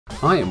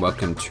Hi and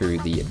welcome to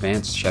the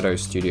Advanced Shadow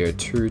Studio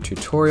 2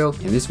 tutorial.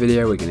 In this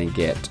video we're going to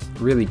get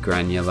really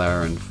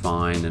granular and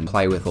fine and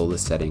play with all the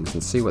settings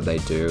and see what they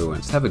do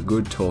and just have a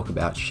good talk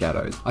about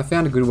shadows. I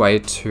found a good way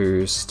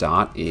to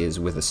start is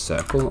with a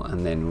circle,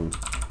 and then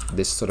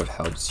this sort of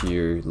helps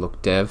you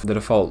look dev. The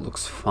default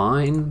looks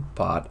fine,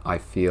 but I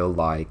feel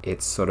like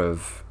it sort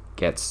of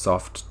gets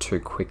soft too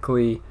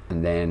quickly,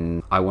 and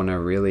then I want to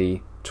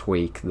really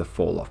tweak the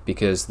fall off,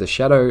 because the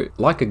shadow,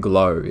 like a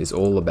glow, is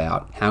all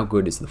about how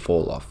good is the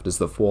fall off. Does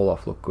the fall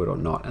off look good or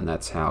not? And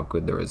that's how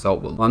good the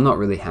result will. Well, I'm not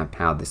really happy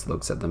how this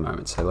looks at the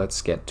moment, so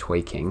let's get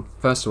tweaking.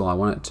 First of all, I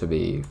want it to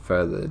be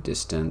further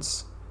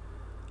distance,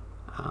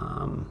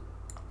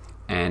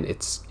 and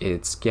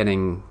it's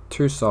getting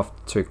too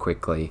soft too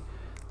quickly.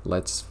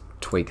 Let's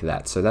tweak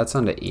that. So that's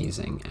under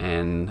easing,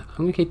 and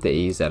I'm gonna keep the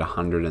ease at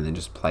 100 and then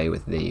just play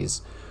with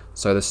these.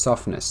 So the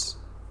softness.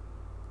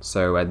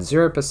 So at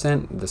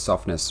 0%, the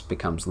softness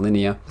becomes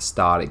linear. At the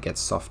start, it gets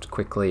soft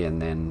quickly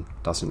and then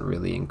doesn't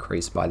really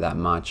increase by that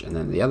much. And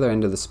then the other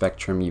end of the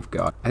spectrum, you've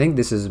got, I think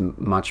this is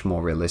much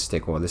more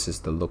realistic, or this is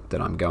the look that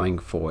I'm going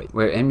for.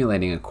 We're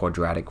emulating a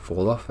quadratic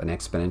fall off, an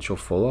exponential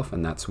fall off,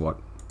 and that's what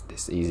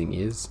this easing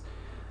is.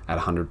 At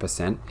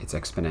 100%, it's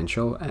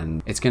exponential,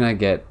 and it's gonna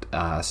get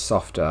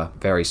softer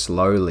very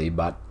slowly,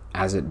 but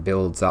as it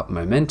builds up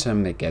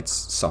momentum, it gets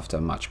softer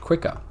much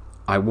quicker.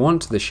 I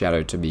want the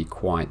shadow to be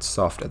quite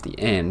soft at the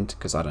end,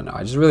 because I don't know,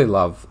 I just really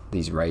love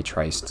these ray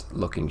traced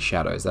looking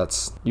shadows.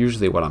 That's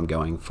usually what I'm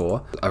going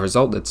for. A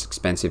result that's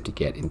expensive to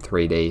get in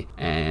 3D,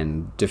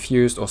 and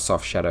diffused or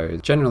soft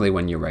shadows, generally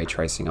when you're ray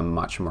tracing, are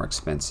much more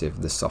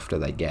expensive the softer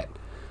they get.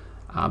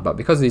 But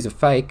because these are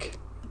fake,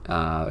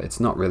 it's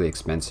not really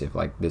expensive.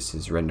 Like, this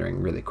is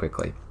rendering really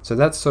quickly. So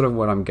that's sort of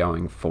what I'm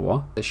going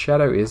for. The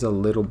shadow is a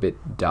little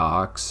bit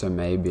dark, so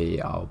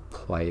maybe I'll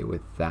play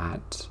with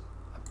that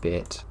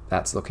bit.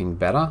 That's looking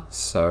better.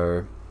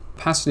 So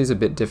opacity is a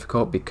bit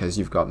difficult because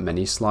you've got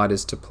many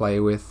sliders to play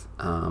with.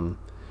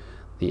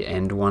 The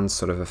end one's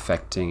sort of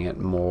affecting it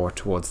more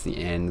towards the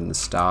end, and the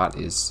start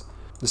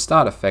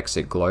affects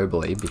it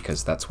globally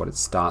because that's what it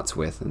starts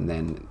with, and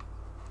then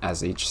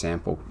as each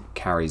sample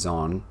carries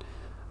on,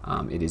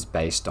 it is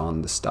based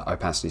on the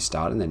opacity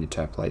start and then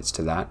interpolates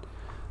to that.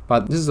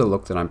 But this is a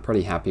look that I'm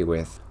pretty happy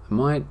with. I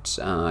might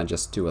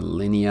just do a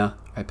linear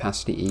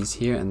opacity ease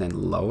here and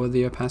then lower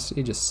the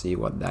opacity, just see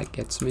what that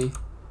gets me.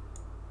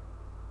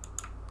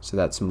 So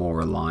that's more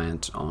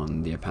reliant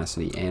on the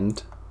opacity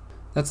end.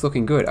 That's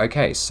looking good.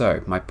 Okay,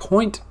 so my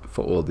point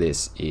for all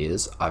this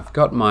is I've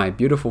got my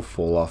beautiful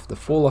fall off. The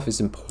fall off is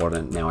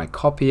important. Now I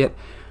copy it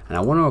and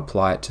I want to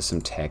apply it to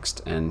some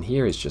text, and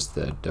here is just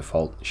the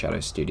default Shadow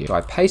Studio. So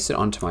I paste it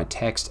onto my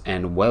text,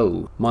 and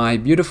whoa, my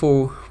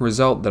beautiful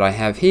result that I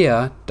have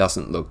here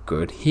doesn't look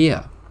good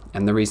here.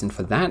 And the reason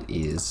for that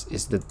is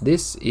that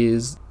this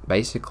is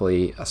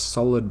basically a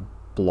solid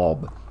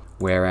blob,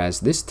 whereas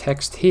this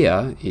text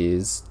here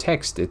is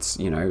text. It's,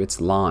 you know,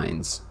 it's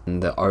lines,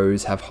 and the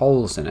O's have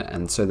holes in it.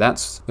 And so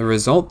that's the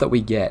result that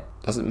we get.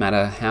 Doesn't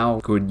matter how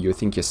good you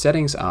think your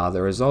settings are,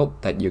 the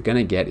result that you're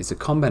gonna get is a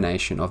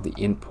combination of the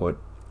input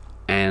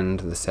and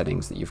the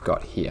settings that you've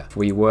got here. If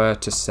we were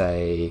to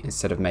say,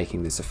 instead of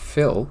making this a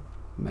fill,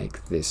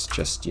 make this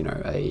just, you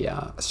know,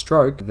 a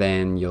stroke,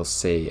 then you'll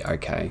see,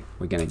 okay,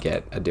 we're going to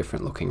get a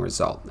different looking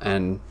result.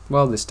 And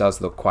well, this does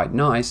look quite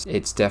nice.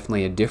 It's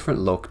definitely a different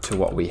look to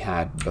what we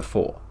had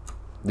before,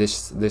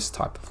 this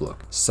type of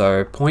look.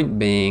 So point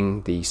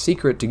being, the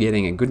secret to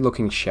getting a good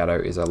looking shadow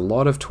is a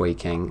lot of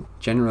tweaking,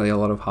 generally a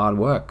lot of hard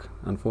work.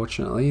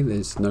 Unfortunately,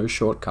 there's no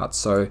shortcuts.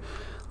 So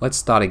let's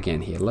start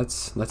again here.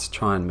 Let's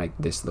try and make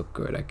this look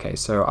good. Okay,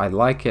 so I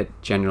like it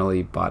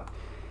generally, but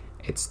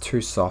it's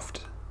too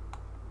soft.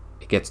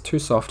 It gets too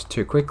soft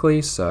too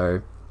quickly,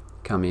 so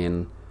come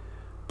in,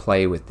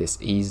 play with this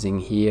easing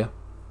here.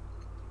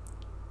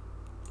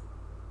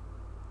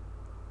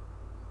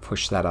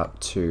 Push that up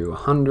to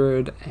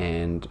 100,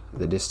 and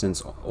the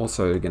distance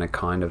also going to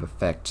kind of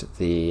affect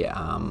the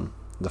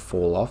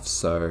fall off.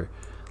 So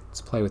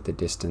let's play with the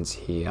distance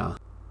here.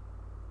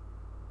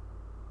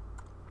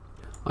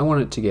 I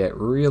want it to get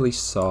really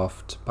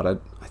soft, but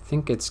I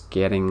think it's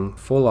getting,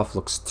 fall off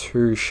looks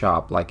too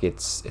sharp. Like it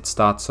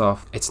starts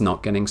off, it's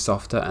not getting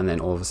softer, and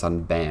then all of a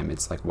sudden, bam,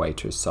 it's like way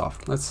too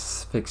soft.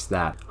 Let's fix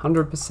that.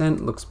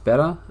 100% looks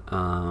better,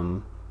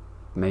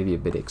 maybe a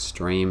bit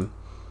extreme.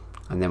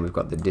 And then we've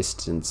got the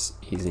distance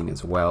easing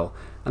as well.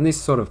 And these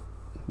sort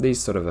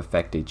of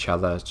affect each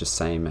other, just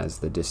same as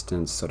the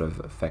distance sort of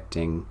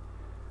affecting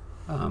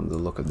the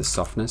look of the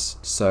softness.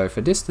 So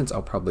for distance,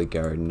 I'll probably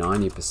go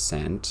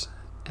 90%.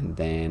 And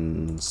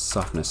then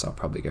softness, I'll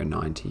probably go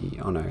 90.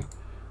 Oh no, it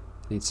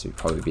needs to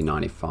probably be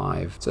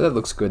 95. So that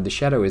looks good. The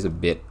shadow is a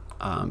bit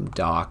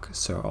dark,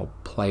 so I'll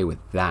play with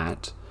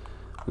that.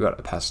 We've got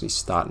opacity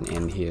start and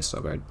end here, so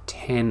I'll go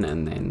 10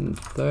 and then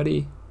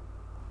 30.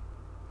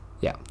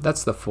 Yeah,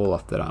 that's the fall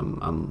off that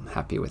I'm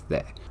happy with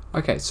there.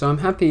 Okay, so I'm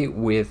happy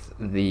with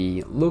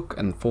the look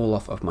and fall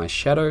off of my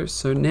shadow.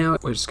 So now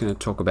we're just going to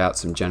talk about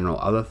some general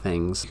other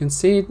things. You can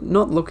see it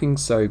not looking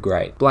so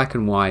great. Black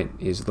and white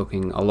is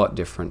looking a lot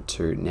different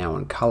to now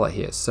in color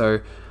here.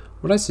 So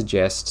what I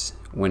suggest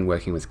when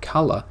working with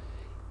color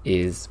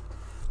is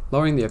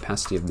lowering the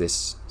opacity of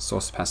this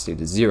source opacity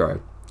to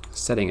 0,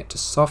 setting it to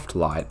soft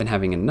light, and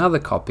having another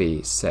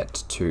copy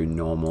set to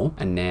normal.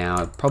 And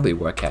now probably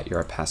work out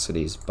your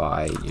opacities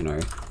by, you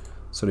know,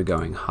 sort of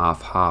going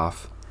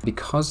half-half.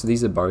 Because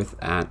these are both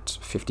at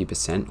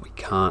 50%, we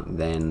can't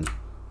then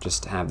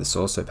just have the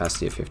source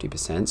opacity of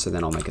 50%. So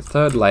then I'll make a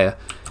third layer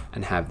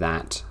and have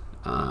that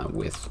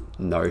with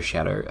no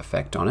shadow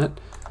effect on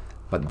it,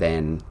 but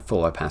then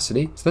full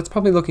opacity. So that's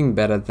probably looking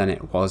better than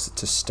it was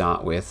to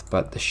start with,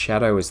 but the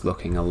shadow is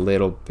looking a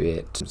little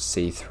bit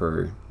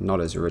see-through, not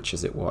as rich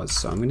as it was.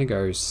 So I'm gonna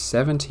go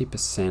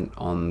 70%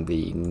 on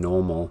the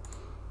normal,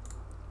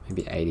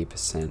 maybe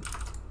 80%.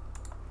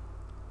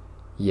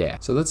 Yeah,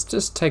 so let's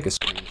just take a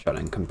screenshot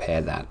and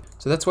compare that.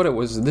 So that's what it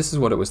was, this is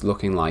what it was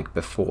looking like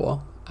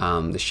before.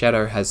 The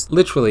shadow has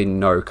literally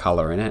no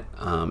color in it,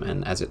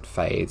 and as it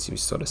fades, you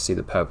sort of see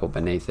the purple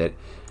beneath it.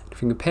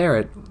 If you compare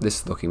it,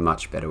 this is looking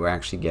much better. We're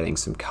actually getting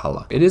some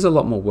color. It is a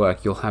lot more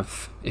work. You'll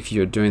have, if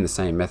you're doing the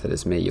same method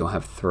as me, you'll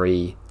have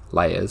 3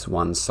 layers,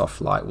 one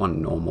soft light,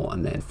 one normal,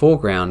 and then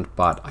foreground,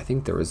 but I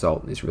think the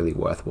result is really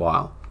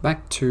worthwhile.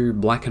 Back to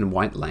black and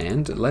white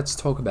land, let's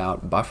talk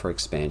about buffer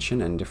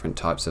expansion and different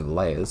types of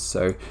layers.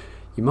 So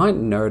you might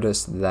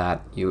notice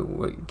that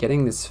you're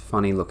getting this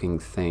funny looking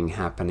thing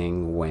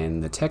happening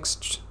when the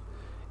text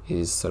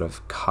is sort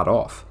of cut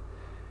off.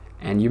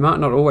 And you might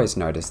not always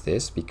notice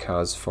this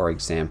because, for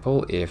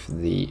example, if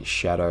the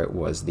shadow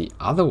was the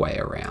other way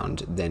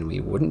around, then we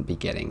wouldn't be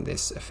getting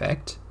this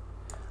effect.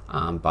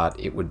 But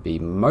it would be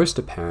most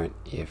apparent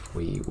if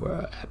we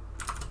were at,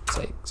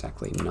 say,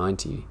 exactly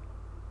 90.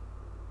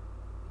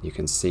 You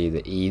can see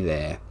the E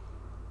there,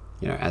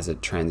 you know, as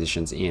it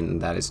transitions in,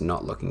 that is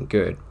not looking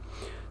good.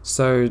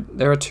 So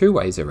there are 2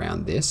 ways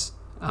around this.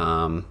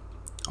 I'll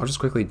just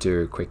quickly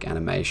do a quick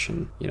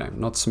animation, you know,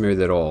 not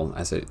smooth at all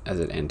as it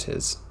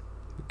enters.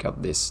 We've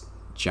got this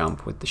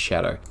jump with the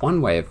shadow.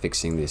 One way of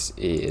fixing this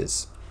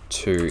is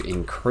to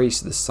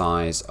increase the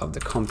size of the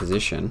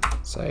composition,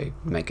 so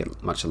make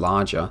it much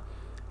larger,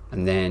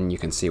 and then you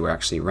can see we're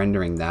actually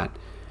rendering that.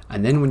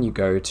 And then when you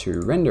go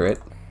to render it,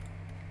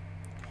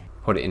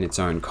 put it in its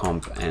own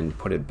comp and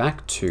put it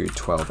back to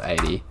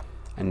 1280,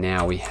 and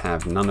now we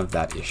have none of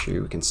that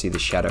issue. We can see the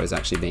shadow is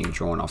actually being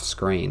drawn off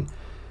screen,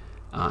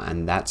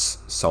 and that's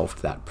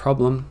solved that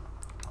problem.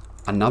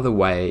 Another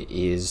way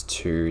is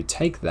to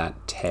take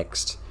that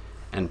text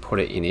and put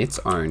it in its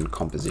own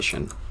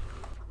composition.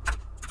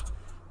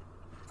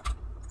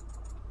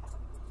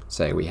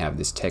 Say we have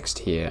this text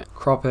here,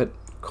 crop it,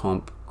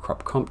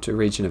 crop comp to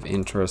region of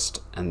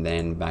interest, and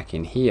then back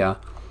in here,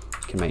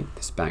 you can make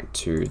this back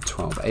to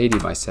 1280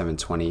 by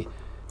 720,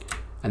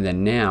 and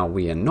then now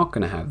we are not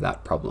going to have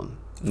that problem.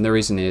 And the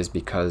reason is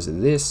because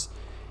this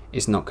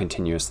is not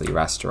continuously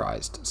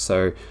rasterized.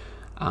 So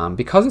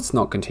because it's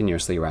not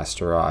continuously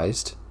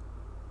rasterized,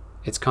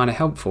 it's kind of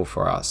helpful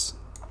for us.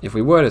 If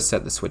we were to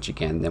set the switch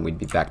again, then we'd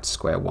be back to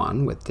square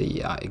one with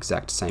the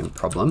exact same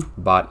problem.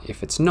 But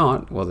if it's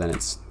not, well then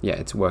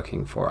it's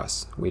working for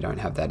us. We don't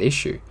have that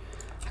issue.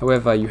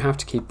 However, you have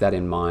to keep that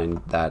in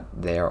mind that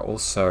there are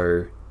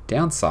also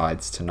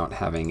downsides to not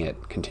having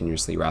it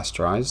continuously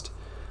rasterized.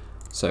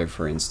 So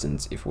for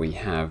instance, if we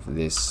have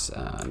this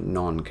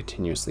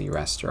non-continuously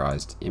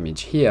rasterized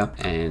image here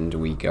and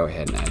we go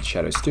ahead and add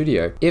Shadow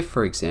Studio, if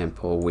for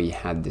example we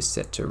had this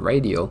set to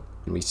radial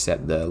and we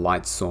set the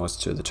light source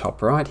to the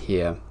top right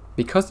here,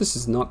 because this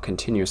is not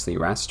continuously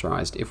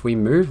rasterized, if we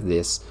move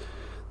this,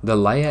 the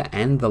layer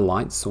and the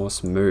light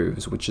source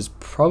moves, which is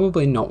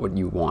probably not what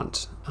you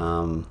want.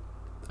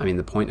 I mean,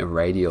 the point of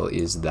radial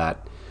is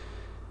that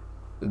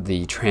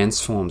the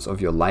transforms of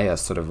your layer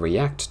sort of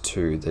react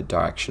to the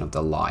direction of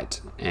the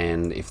light,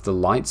 and if the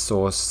light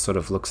source sort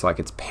of looks like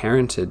it's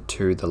parented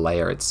to the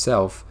layer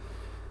itself,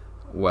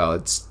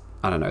 well,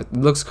 I don't know, it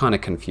looks kind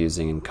of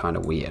confusing and kind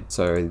of weird.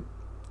 So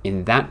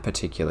in that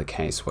particular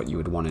case, what you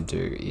would want to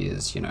do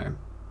is, you know,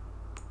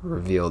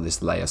 reveal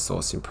this layer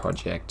source in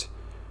project,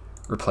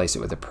 replace it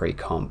with a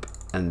pre-comp,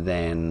 and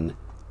then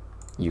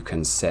you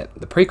can set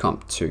the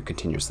pre-comp to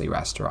continuously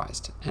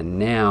rasterized. And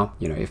now,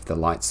 you know, if the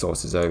light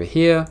source is over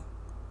here,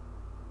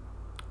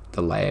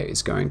 the layer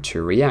is going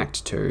to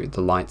react to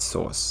the light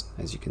source.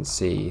 As you can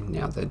see,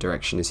 now the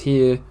direction is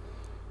here,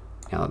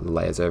 now the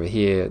layer's over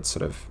here, it's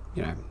sort of,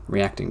 you know,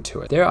 reacting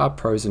to it. There are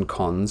pros and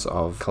cons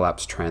of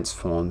collapse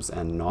transforms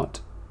and not.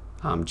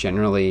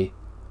 Generally,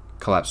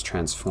 collapse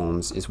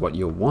transforms is what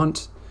you'll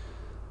want,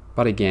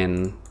 but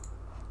again,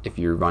 if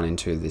you run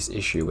into this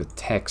issue with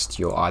text,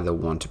 you'll either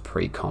want to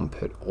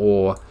pre-comp it,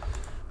 or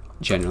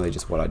generally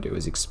just what I do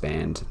is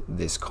expand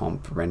this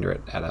comp, render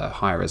it at a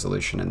higher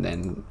resolution, and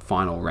then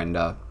final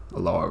render a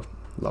lower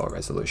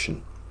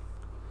resolution.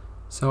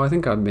 So I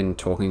think I've been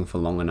talking for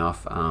long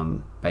enough.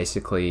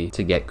 Basically,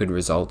 to get good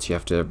results, you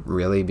have to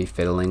really be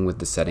fiddling with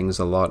the settings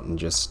a lot and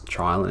just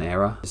trial and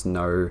error. There's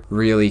no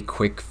really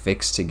quick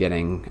fix to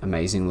getting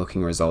amazing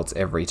looking results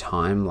every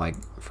time. Like,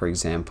 for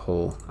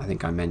example, I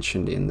think I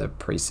mentioned in the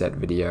preset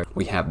video,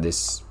 we have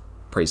this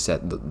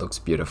preset that looks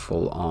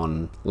beautiful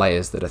on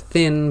layers that are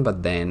thin,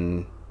 but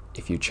then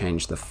if you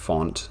change the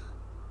font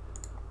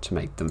to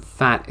make them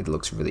fat, it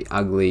looks really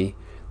ugly.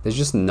 There's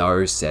just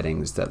no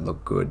settings that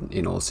look good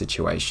in all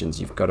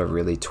situations. You've got to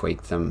really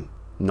tweak them,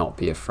 not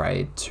be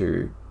afraid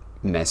to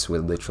mess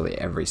with literally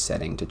every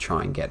setting to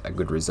try and get a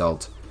good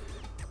result.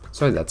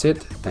 So that's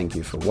it. Thank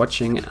you for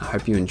watching. I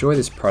hope you enjoy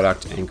this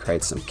product and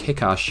create some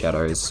kick-ass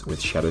shadows with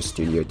Shadow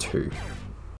Studio 2.